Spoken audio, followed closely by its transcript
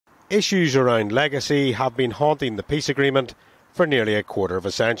Issues around legacy have been haunting the peace agreement for nearly a quarter of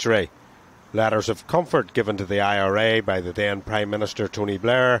a century. Letters of comfort given to the IRA by the then Prime Minister Tony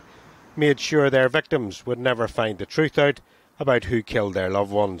Blair made sure their victims would never find the truth out about who killed their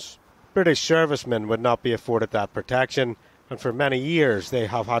loved ones. British servicemen would not be afforded that protection, and for many years they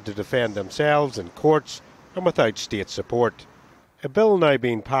have had to defend themselves in courts and without state support. A bill now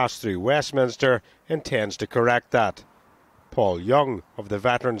being passed through Westminster intends to correct that. Paul Young of the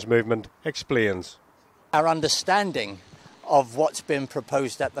Veterans Movement explains. Our understanding of what's been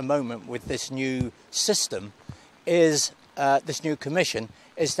proposed at the moment with this new system is, this new commission,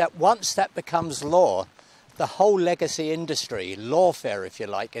 is that once that becomes law, the whole legacy industry, lawfare if you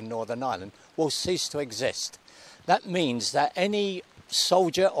like, in Northern Ireland will cease to exist. That means that any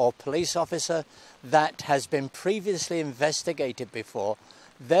soldier or police officer that has been previously investigated before,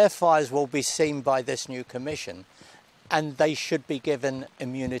 their files will be seen by this new commission, and they should be given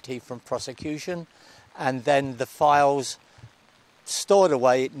immunity from prosecution, and then the files stored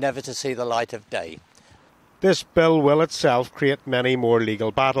away, never to see the light of day. This bill will itself create many more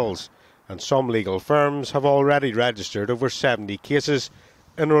legal battles, and some legal firms have already registered over 70 cases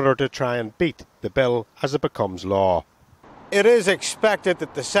in order to try and beat the bill as it becomes law. It is expected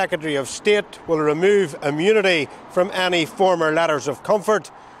that the Secretary of State will remove immunity from any former letters of comfort,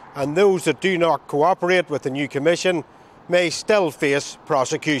 and those that do not cooperate with the new commission may still face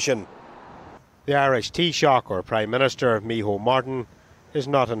prosecution. The Irish Taoiseach, or Prime Minister Micheál Martin, is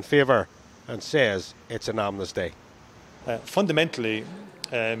not in favour and says it's an amnesty. Fundamentally,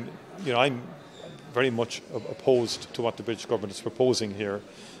 I'm very much opposed to what the British government is proposing here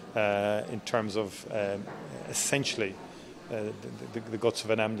in terms of essentially the guts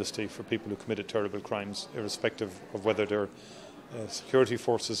of an amnesty for people who committed terrible crimes, irrespective of whether they're security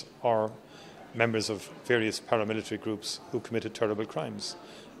forces or members of various paramilitary groups who committed terrible crimes.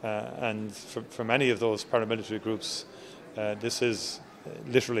 And for many of those paramilitary groups, this is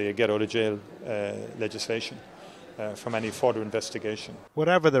literally a get-out-of-jail legislation from any further investigation.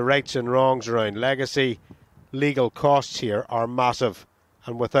 Whatever the rights and wrongs around legacy, legal costs here are massive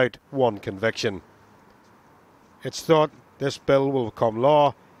and without one conviction. It's thought this bill will become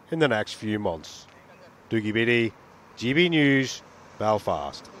law in the next few months. Dougie Beattie, GB News,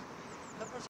 Belfast.